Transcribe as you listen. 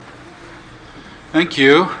Thank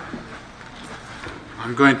you.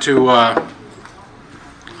 I'm going to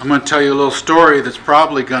tell you a little story that's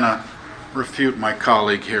probably going to refute my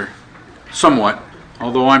colleague here, somewhat.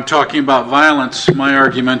 Although I'm talking about violence, my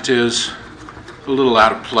argument is a little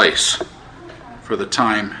out of place for the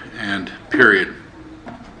time and period.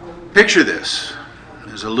 Picture this.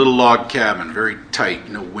 There's a little log cabin, very tight,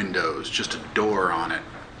 no windows, just a door on it.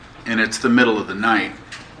 And it's the middle of the night.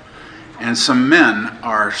 And some men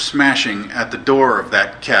are smashing at the door of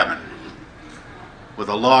that cabin with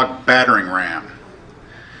a log battering ram.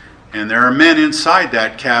 And there are men inside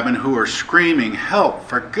that cabin who are screaming, "Help,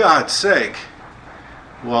 for God's sake,"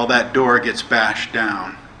 while that door gets bashed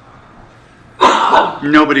down.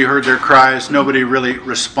 Nobody heard their cries. Nobody really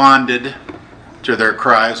responded to their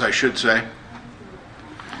cries, I should say.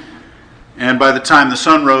 And by the time the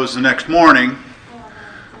sun rose the next morning,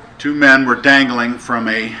 two men were dangling from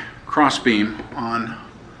a crossbeam on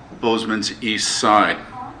Bozeman's east side.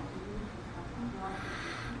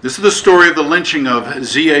 This is the story of the lynching of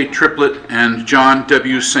Z.A. Triplett and John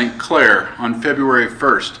W. St. Clair on February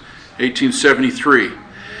 1st, 1873.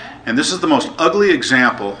 And this is the most ugly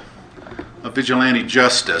example of vigilante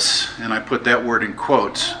justice, and I put that word in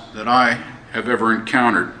quotes, that I have ever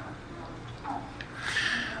encountered.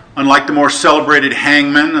 Unlike the more celebrated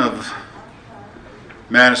hangman of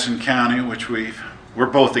Madison County, which we're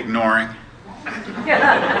both ignoring.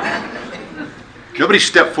 Nobody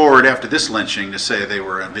stepped forward after this lynching to say they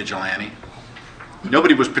were a vigilante.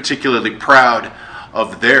 Nobody was particularly proud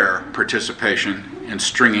of their participation in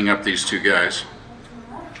stringing up these two guys.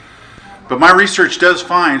 But my research does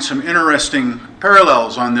find some interesting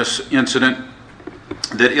parallels on this incident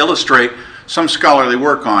that illustrate some scholarly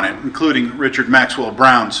work on it, including Richard Maxwell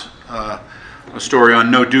Brown's a story on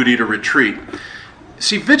No Duty to Retreat.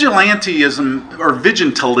 See, vigilantism, or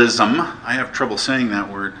vigilantism, I have trouble saying that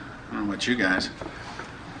word, I don't know about you guys.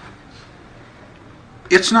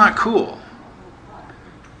 It's not cool.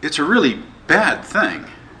 It's a really bad thing.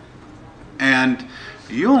 And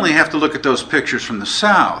you only have to look at those pictures from the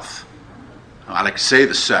South, I like to say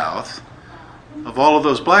the South, of all of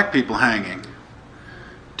those black people hanging,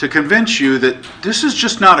 to convince you that this is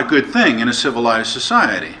just not a good thing in a civilized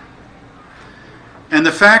society. And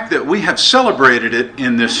the fact that we have celebrated it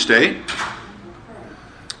in this state,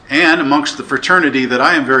 and amongst the fraternity that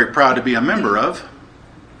I am very proud to be a member of,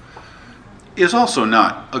 is also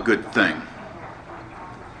not a good thing.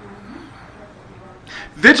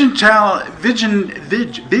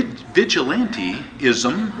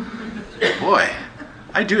 Vigilantism, boy,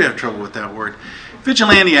 I do have trouble with that word.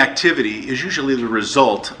 Vigilante activity is usually the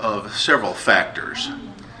result of several factors.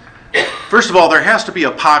 First of all, there has to be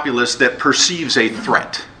a populace that perceives a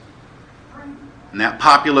threat. And that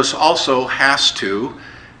populace also has to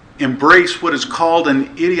embrace what is called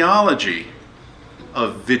an ideology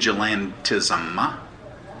of vigilantism.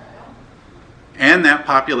 And that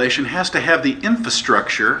population has to have the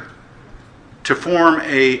infrastructure to form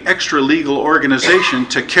an extra-legal organization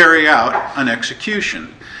to carry out an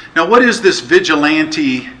execution. Now, what is this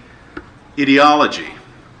vigilante ideology?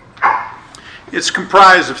 It's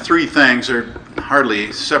comprised of three things. They're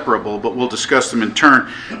hardly separable, but we'll discuss them in turn.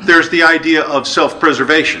 There's the idea of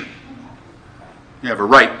self-preservation. You have a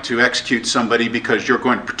right to execute somebody because you're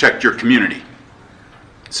going to protect your community.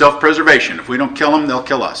 Self-preservation. If we don't kill them, they'll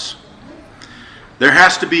kill us. There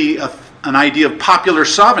has to be an idea of popular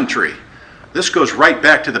sovereignty. This goes right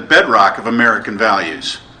back to the bedrock of American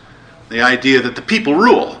values. The idea that the people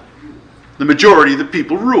rule. The majority of the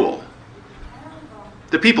people rule.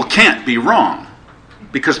 The people can't be wrong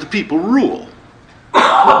because the people rule.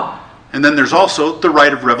 And then there's also the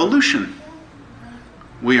right of revolution.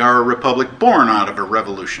 We are a republic born out of a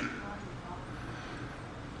revolution.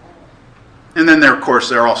 And then there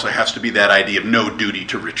also has to be that idea of no duty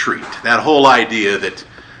to retreat. That whole idea that,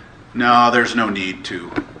 no, there's no need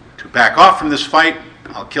to back off from this fight.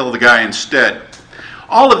 I'll kill the guy instead.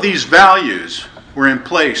 All of these values were in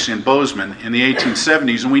place in Bozeman in the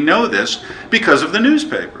 1870s, and we know this because of the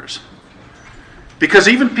newspapers. Because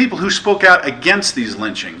even people who spoke out against these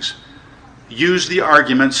lynchings used the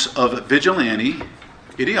arguments of vigilante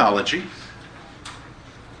ideology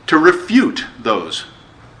to refute those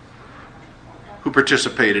who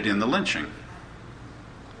participated in the lynching.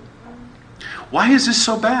 Why is this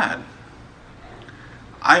so bad?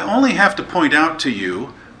 I only have to point out to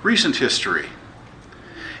you recent history.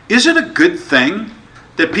 Is it a good thing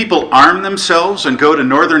that people arm themselves and go to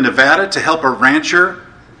northern Nevada to help a rancher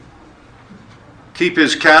keep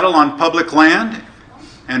his cattle on public land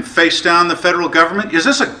and face down the federal government? Is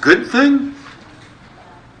this a good thing?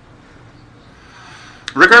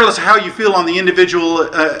 Regardless of how you feel on the individual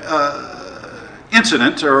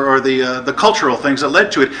incident or the cultural things that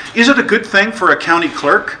led to it, is it a good thing for a county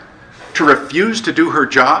clerk to refuse to do her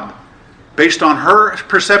job based on her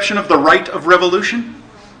perception of the right of revolution?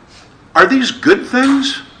 Are these good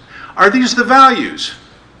things? Are these the values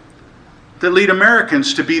that lead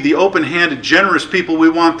Americans to be the open-handed, generous people we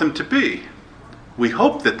want them to be? We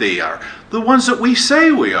hope that they are. The ones that we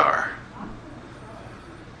say we are.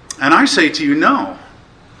 And I say to you, no.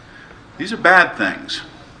 These are bad things.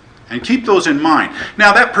 And keep those in mind.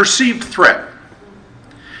 Now, that perceived threat,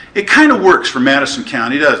 it kind of works for Madison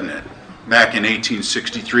County, doesn't it? Back in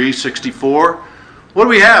 1863, 64. What do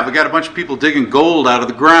we have? We got a bunch of people digging gold out of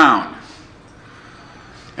the ground.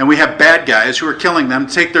 And we have bad guys who are killing them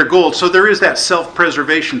to take their gold. So there is that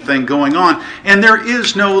self-preservation thing going on. And there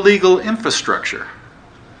is no legal infrastructure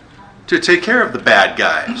to take care of the bad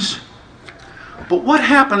guys. But what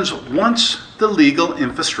happens once the legal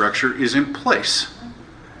infrastructure is in place?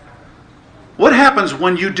 What happens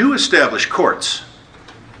when you do establish courts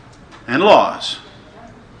and laws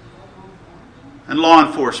and law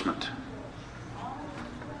enforcement?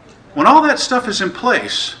 When all that stuff is in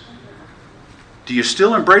place, do you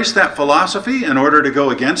still embrace that philosophy in order to go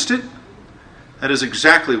against it? That is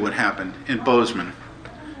exactly what happened in Bozeman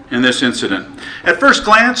in this incident. At first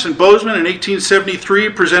glance, Bozeman in 1873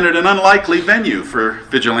 presented an unlikely venue for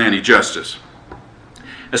vigilante justice.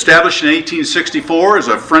 Established in 1864 as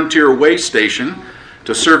a frontier way station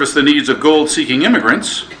to service the needs of gold-seeking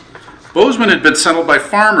immigrants, Bozeman had been settled by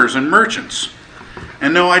farmers and merchants.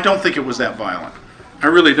 And no, I don't think it was that violent. I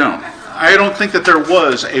really don't. I don't think that there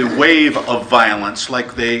was a wave of violence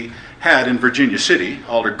like they had in Virginia City,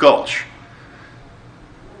 Alder Gulch.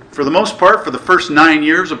 For the most part, for the first 9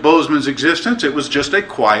 years of Bozeman's existence, it was just a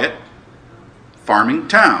quiet farming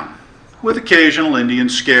town with occasional Indian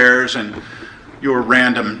scares and your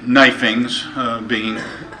random knifings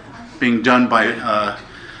being done by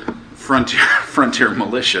frontier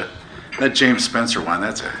militia. That James Spencer one,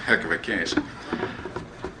 that's a heck of a case.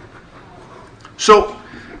 So,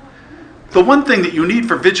 the one thing that you need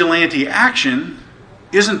for vigilante action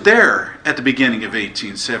isn't there at the beginning of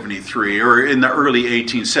 1873 or in the early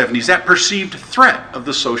 1870s, that perceived threat of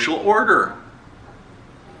the social order.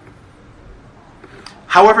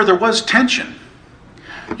 However, there was tension.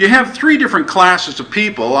 You have three different classes of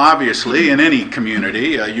people, obviously, in any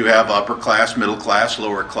community. You have upper class, middle class,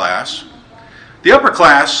 lower class. The upper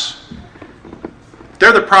class,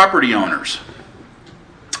 they're the property owners.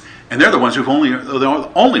 And they're the ones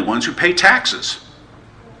the only ones who pay taxes.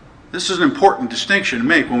 This is an important distinction to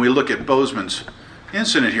make when we look at Bozeman's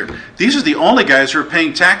incident here. These are the only guys who are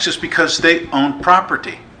paying taxes because they own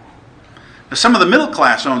property. Now, some of the middle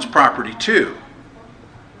class owns property too.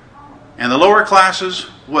 And the lower classes,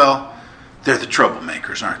 well, they're the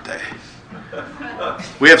troublemakers, aren't they?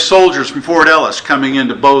 We have soldiers from Fort Ellis coming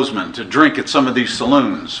into Bozeman to drink at some of these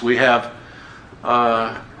saloons. We have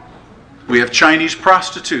Chinese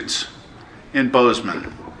prostitutes in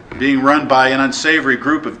Bozeman being run by an unsavory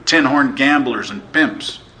group of tin-horn gamblers and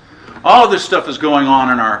pimps. All of this stuff is going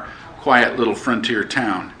on in our quiet little frontier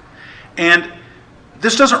town. And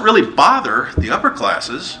this doesn't really bother the upper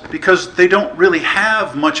classes because they don't really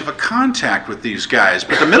have much of a contact with these guys.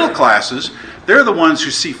 But the middle classes, they're the ones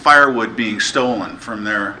who see firewood being stolen from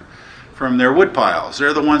their wood piles.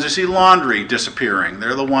 They're the ones who see laundry disappearing.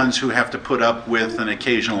 They're the ones who have to put up with an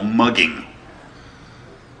occasional mugging.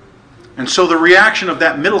 And so the reaction of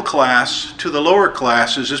that middle class to the lower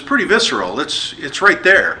classes is pretty visceral. It's right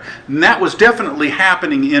there. And that was definitely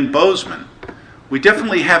happening in Bozeman. We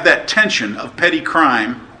definitely have that tension of petty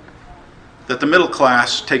crime that the middle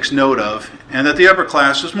class takes note of and that the upper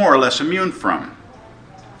class is more or less immune from.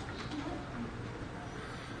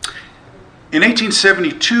 In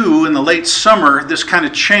 1872, in the late summer, this kind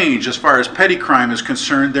of changed as far as petty crime is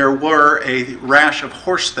concerned. There were a rash of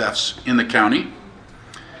horse thefts in the county,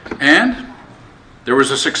 and there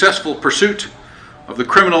was a successful pursuit of the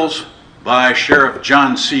criminals by Sheriff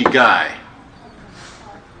John C. Guy,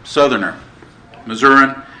 Southerner,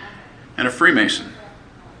 Missourian, and a Freemason.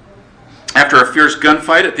 After a fierce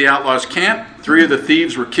gunfight at the outlaws' camp, 3 of the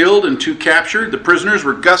thieves were killed and 2 captured. The prisoners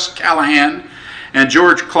were Gus Callahan and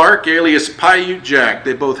George Clark, alias Paiute Jack.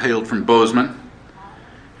 They both hailed from Bozeman.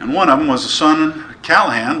 And one of them was the son,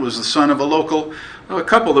 Callahan, was the son of a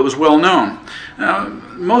couple that was well known.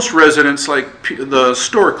 Most residents, like the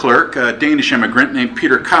store clerk, a Danish immigrant named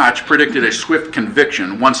Peter Koch, predicted a swift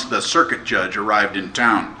conviction once the circuit judge arrived in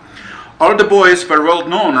town. All the boys were well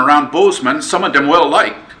known around Bozeman, some of them well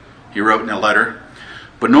liked, he wrote in a letter.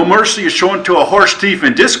 But no mercy is shown to a horse thief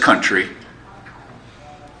in this country.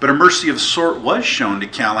 But a mercy of sort was shown to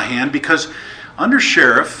Callahan because under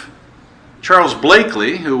Sheriff Charles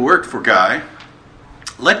Blakely, who worked for Guy,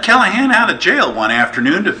 let Callahan out of jail one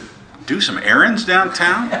afternoon to do some errands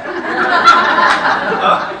downtown.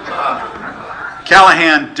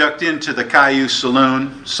 Callahan ducked into the Cayuse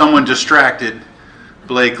Saloon. Someone distracted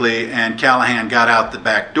Blakely, and Callahan got out the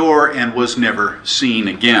back door and was never seen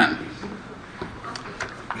again.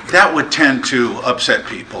 That would tend to upset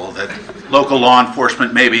people, that local law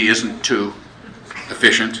enforcement maybe isn't too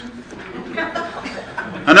efficient.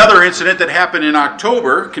 Another incident that happened in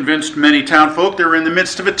October convinced many townfolk they were in the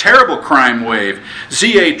midst of a terrible crime wave.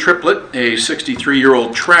 Z.A. Triplett, a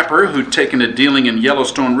 63-year-old trapper who'd taken a dealing in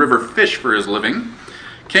Yellowstone River fish for his living,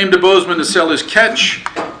 came to Bozeman to sell his catch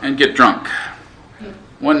and get drunk.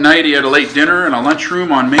 One night he had a late dinner in a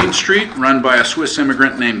lunchroom on Main Street run by a Swiss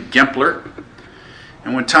immigrant named Gempler.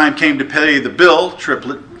 And when time came to pay the bill,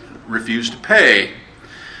 Triplett refused to pay.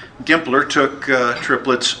 Gempler took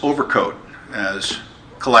Triplett's overcoat as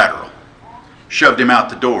collateral, shoved him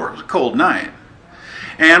out the door. It was a cold night.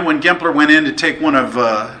 And when Gempler went in to take one of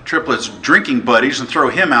Triplett's drinking buddies and throw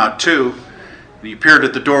him out too, and he appeared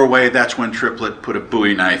at the doorway, that's when Triplett put a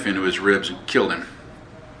Bowie knife into his ribs and killed him.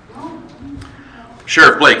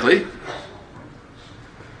 Sheriff Blakely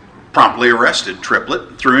promptly arrested Triplett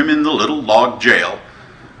and threw him in the little log jail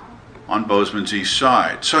on Bozeman's east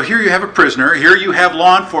side. So here you have a prisoner, here you have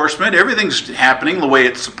law enforcement, everything's happening the way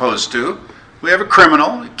it's supposed to. We have a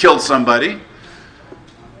criminal, he killed somebody.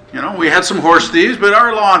 You know, we had some horse thieves, but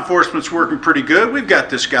our law enforcement's working pretty good. We've got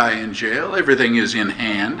this guy in jail, everything is in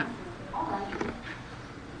hand.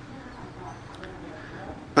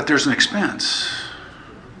 But there's an expense.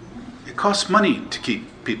 It costs money to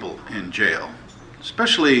keep people in jail,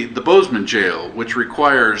 especially the Bozeman jail, which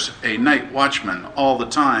requires a night watchman all the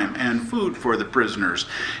time and food for the prisoners.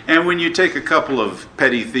 And when you take a couple of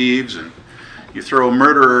petty thieves and you throw a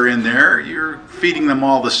murderer in there, you're feeding them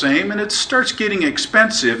all the same, and it starts getting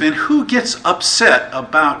expensive. And who gets upset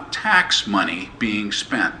about tax money being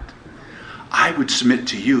spent? I would submit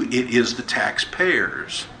to you it is the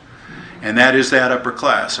taxpayers. And that is that upper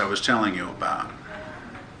class I was telling you about.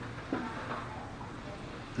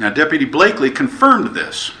 Now, Deputy Blakely confirmed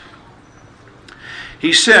this.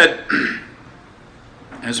 He said,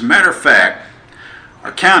 as a matter of fact,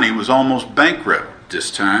 our county was almost bankrupt this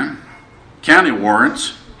time. County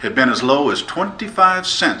warrants had been as low as 25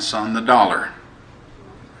 cents on the dollar.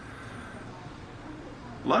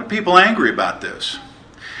 A lot of people angry about this.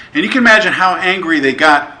 And you can imagine how angry they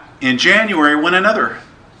got in January when another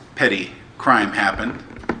petty crime happened.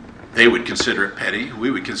 They would consider it petty. We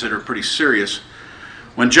would consider it pretty serious.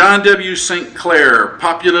 When John W. St. Clair,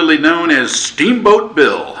 popularly known as Steamboat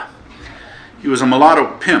Bill, he was a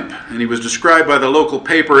mulatto pimp, and he was described by the local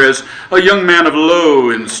paper as a young man of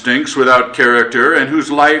low instincts, without character, and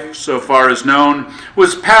whose life, so far as known,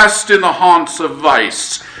 was passed in the haunts of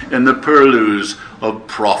vice and the purlieus of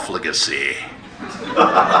profligacy.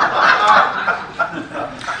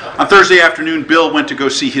 On Thursday afternoon, Bill went to go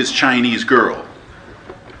see his Chinese girl,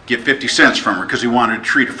 get 50 cents from her because he wanted to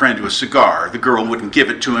treat a friend to a cigar. The girl wouldn't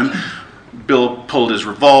give it to him. Bill pulled his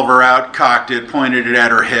revolver out, cocked it, pointed it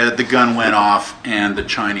at her head, the gun went off, and the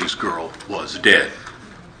Chinese girl was dead.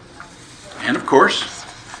 And of course,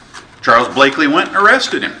 Charles Blakely went and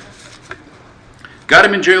arrested him. Got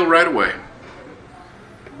him in jail right away.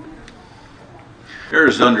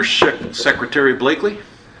 There's Under Secretary Blakely.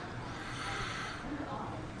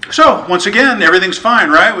 So, once again, everything's fine,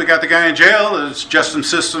 right? We got the guy in jail, the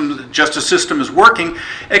justice system is working,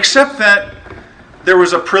 except that there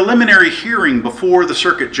was a preliminary hearing before the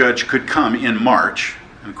circuit judge could come in March.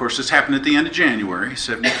 And of course, this happened at the end of January,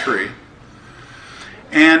 73.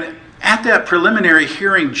 And at that preliminary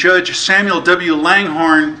hearing, Judge Samuel W.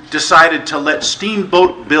 Langhorne decided to let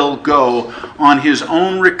Steamboat Bill go on his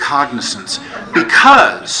own recognizance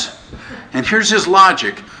because, and here's his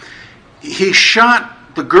logic, he shot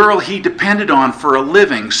the girl he depended on for a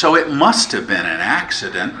living, so it must have been an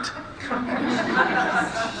accident.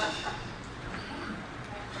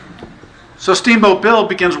 So Steamboat Bill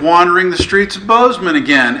begins wandering the streets of Bozeman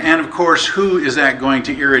again. And of course, who is that going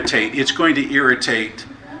to irritate? It's going to irritate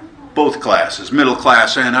both classes, middle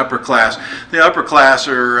class and upper class. The upper class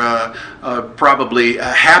are probably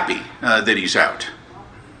happy that he's out.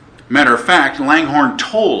 Matter of fact, Langhorne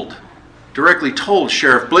directly told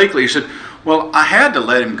Sheriff Blakely, he said, well, I had to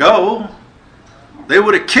let him go. They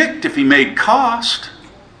would have kicked if he made cost.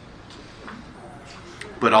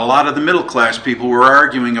 But a lot of the middle class people were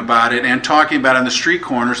arguing about it and talking about it in the street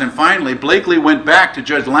corners. And finally, Blakely went back to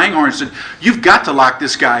Judge Langhorne and said, you've got to lock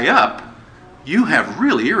this guy up. You have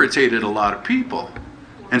really irritated a lot of people.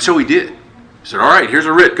 And so he did. He said, all right, here's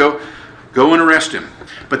a writ. Go and arrest him.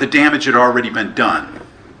 but the damage had already been done.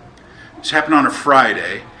 This happened on a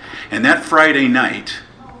Friday, and that Friday night,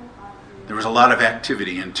 there was a lot of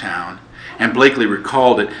activity in town, and Blakely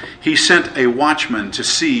recalled it. He sent a watchman to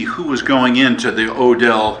see who was going into the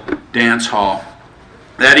Odell dance hall.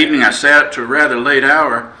 That evening I sat to a rather late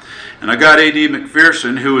hour, and I got A.D.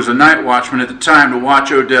 McPherson, who was a night watchman at the time, to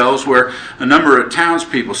watch Odell's, where a number of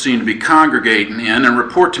townspeople seemed to be congregating in, and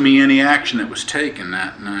report to me any action that was taken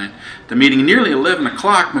that night. The meeting, nearly 11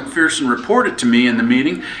 o'clock, McPherson reported to me in the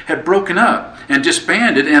meeting had broken up and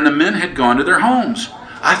disbanded, and the men had gone to their homes.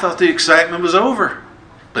 I thought the excitement was over,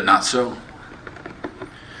 but not so.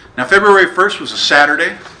 Now, February 1st was a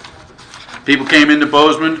Saturday. People came into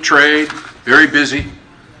Bozeman to trade, very busy.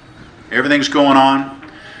 Everything's going on.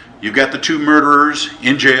 You've got the two murderers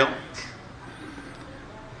in jail.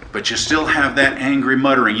 But you still have that angry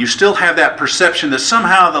muttering. You still have that perception that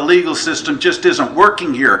somehow the legal system just isn't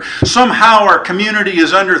working here. Somehow our community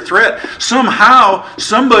is under threat. Somehow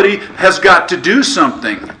somebody has got to do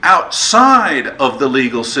something outside of the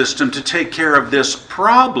legal system to take care of this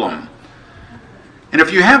problem. And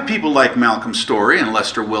if you have people like Malcolm Story and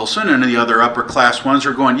Lester Wilson and the other upper class ones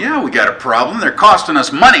who are going, yeah, we got a problem, they're costing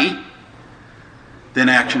us money, then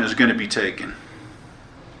action is going to be taken.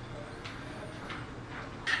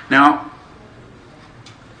 Now,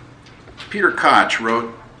 Peter Koch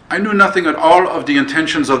wrote, I knew nothing at all of the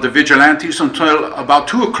intentions of the vigilantes until about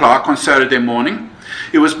 2 o'clock on Saturday morning.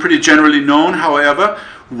 It was pretty generally known, however,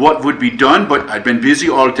 what would be done, but I'd been busy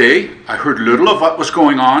all day. I heard little of what was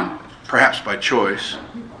going on, perhaps by choice.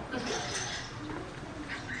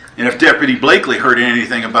 And if Deputy Blakely heard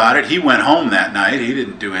anything about it, he went home that night. He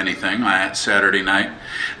didn't do anything on that Saturday night.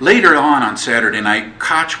 Later on Saturday night,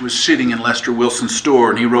 Koch was sitting in Lester Wilson's store,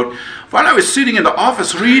 and he wrote, while I was sitting in the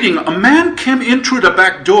office reading, a man came in through the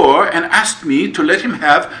back door and asked me to let him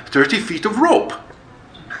have 30 feet of rope.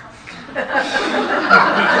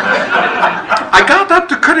 I got up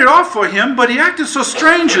to cut it off for him, but he acted so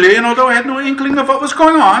strangely, and although I had no inkling of what was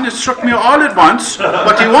going on, it struck me all at once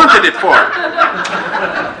what he wanted it for.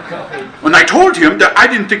 When I told him that I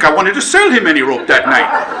didn't think I wanted to sell him any rope that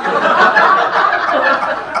night.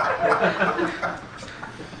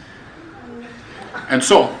 And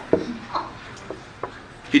so,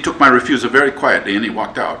 he took my refusal very quietly and he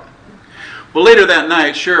walked out. Well, later that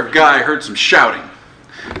night, Sheriff Guy heard some shouting.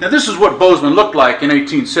 Now, this is what Bozeman looked like in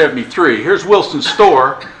 1873. Here's Wilson's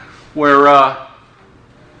store, where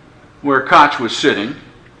Koch was sitting.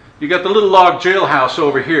 You got the little log jailhouse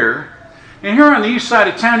over here. And here on the east side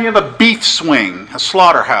of town, you have a beef swing, a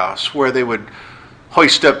slaughterhouse, where they would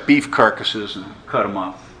hoist up beef carcasses and cut them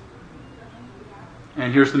up.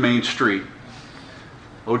 And here's the main street.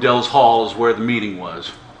 Odell's Hall is where the meeting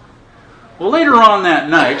was. Well, later on that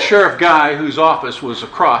night, Sheriff Guy, whose office was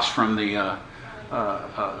across from the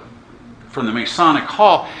Masonic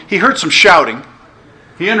Hall, he heard some shouting.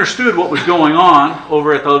 He understood what was going on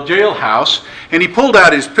over at the jailhouse, and he pulled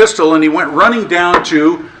out his pistol and he went running down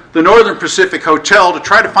to the Northern Pacific Hotel to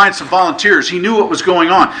try to find some volunteers. He knew what was going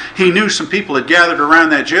on. He knew some people had gathered around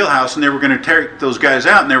that jailhouse and they were going to take those guys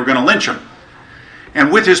out and they were going to lynch them.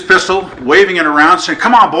 And with his pistol, waving it around, saying,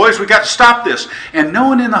 come on boys, we got to stop this. And no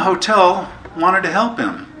one in the hotel wanted to help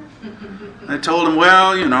him. They told him,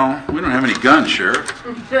 well, you know, we don't have any guns, Sheriff.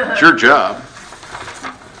 It's your job.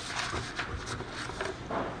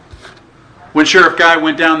 When Sheriff Guy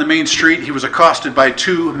went down the main street, he was accosted by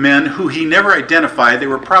two men who he never identified. They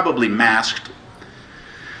were probably masked,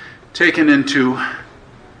 taken into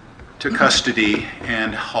custody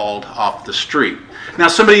and hauled off the street. Now,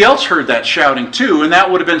 somebody else heard that shouting too, and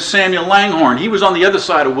that would have been Samuel Langhorne. He was on the other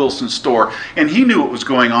side of Wilson's store, and he knew what was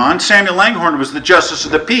going on. Samuel Langhorne was the justice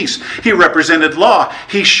of the peace. He represented law.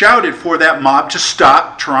 He shouted for that mob to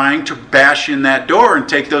stop trying to bash in that door and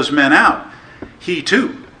take those men out. He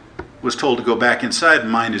too was told to go back inside and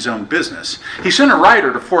mind his own business. He sent a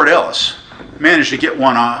rider to Fort Ellis, managed to get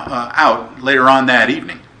one out later on that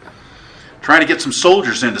evening, trying to get some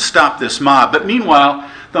soldiers in to stop this mob. But meanwhile,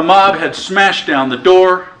 the mob had smashed down the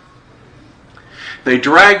door. They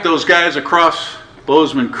dragged those guys across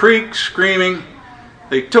Bozeman Creek, screaming.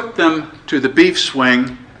 They took them to the beef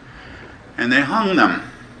swing, and they hung them.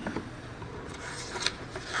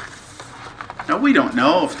 Now, we don't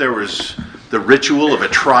know if there was the ritual of a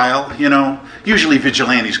trial, you know. Usually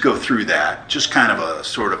vigilantes go through that, just kind of a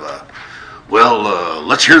sort of a, well,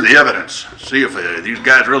 let's hear the evidence, see if these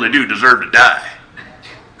guys really do deserve to die.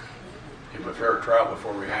 Give a fair trial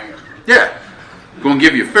before we hang him. Yeah, going to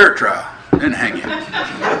give you a fair trial, then hang you.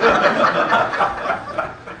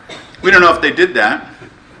 We don't know if they did that.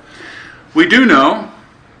 We do know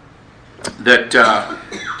that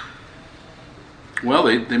Well,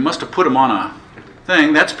 they must have put him on a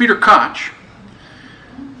thing. That's Peter Koch.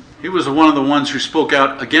 He was one of the ones who spoke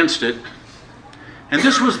out against it. And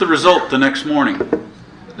this was the result the next morning.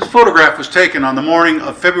 This photograph was taken on the morning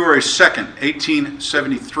of February 2nd,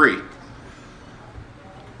 1873.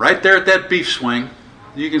 Right there at that beef swing.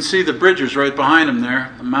 You can see the bridges right behind him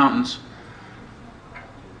there, the mountains.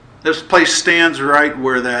 This place stands right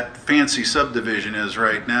where that fancy subdivision is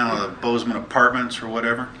right now, the Bozeman Apartments or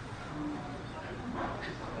whatever.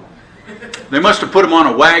 They must have put him on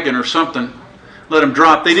a wagon or something, let him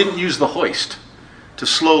drop. They didn't use the hoist to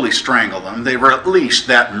slowly strangle them. They were at least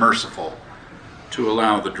that merciful to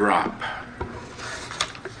allow the drop.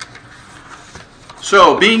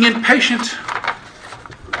 So, being impatient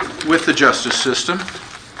with the justice system,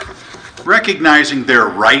 recognizing their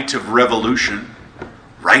right of revolution,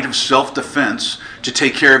 right of self-defense to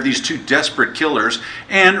take care of these two desperate killers,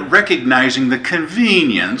 and recognizing the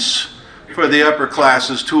convenience for the upper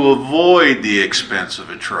classes to avoid the expense of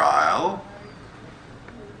a trial,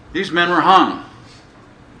 these men were hung.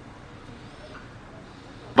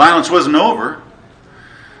 Violence wasn't over.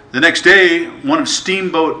 The next day, one of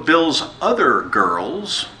Steamboat Bill's other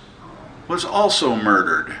girls was also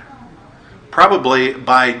murdered, probably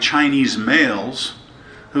by Chinese males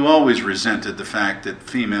who always resented the fact that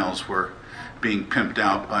females were being pimped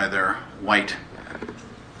out by their white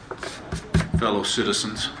fellow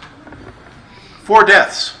citizens. 4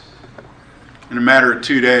 deaths in a matter of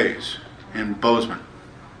 2 days in Bozeman.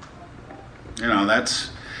 You know,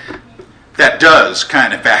 that does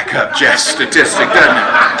kind of back up Jeff's statistic, doesn't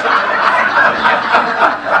it?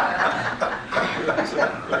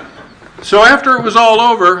 So after it was all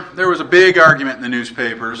over, there was a big argument in the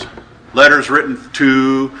newspapers. Letters written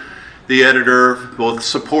to the editor, both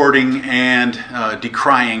supporting and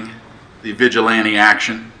decrying the vigilante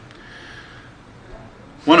action.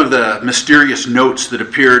 One of the mysterious notes that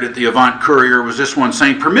appeared at the Avant Courier was this one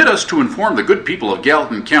saying, "Permit us to inform the good people of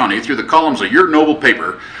Gallatin County through the columns of your noble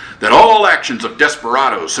paper that all actions of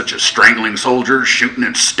desperadoes such as strangling soldiers, shooting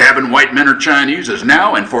and stabbing white men or Chinese is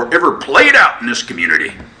now and forever played out in this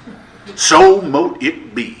community. So mote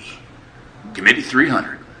it be. Committee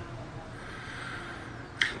 300.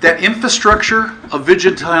 That infrastructure of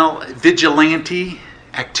vigilante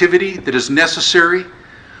activity that is necessary,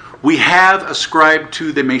 we have ascribed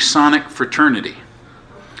to the Masonic fraternity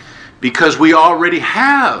because we already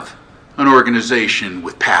have an organization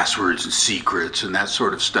with passwords and secrets and that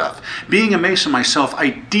sort of stuff. Being a Mason myself, I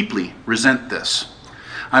deeply resent this.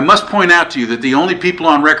 I must point out to you that the only people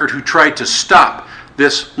on record who tried to stop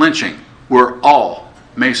this lynching were all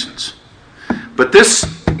Masons. But this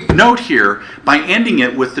note here, by ending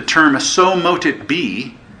it with the term "so mote it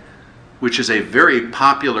be," which is a very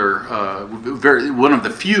popular, one of the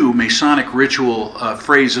few Masonic ritual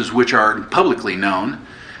phrases which are publicly known.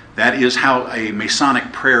 That is how a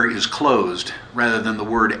Masonic prayer is closed, rather than the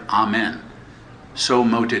word Amen. So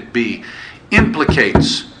mote it be.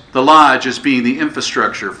 Implicates the lodge as being the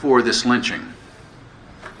infrastructure for this lynching.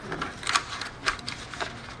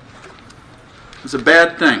 It was a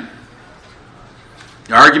bad thing.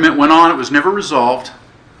 The argument went on. It was never resolved.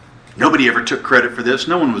 Nobody ever took credit for this.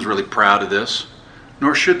 No one was really proud of this,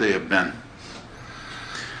 nor should they have been.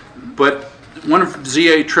 But one of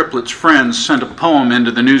Z.A. Triplett's friends sent a poem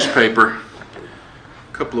into the newspaper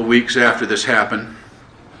a couple of weeks after this happened.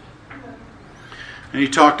 And he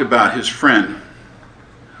talked about his friend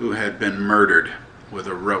who had been murdered with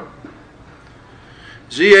a rope.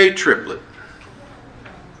 Z.A. Triplett.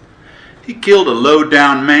 He killed a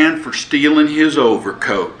low-down man for stealing his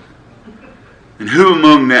overcoat. And who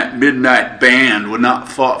among that midnight band would not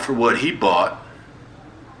fought for what he bought?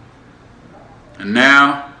 And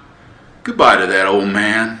now, goodbye to that old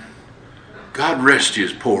man. God rest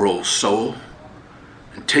his poor old soul,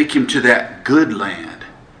 and take him to that good land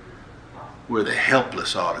where the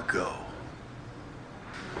helpless ought to go.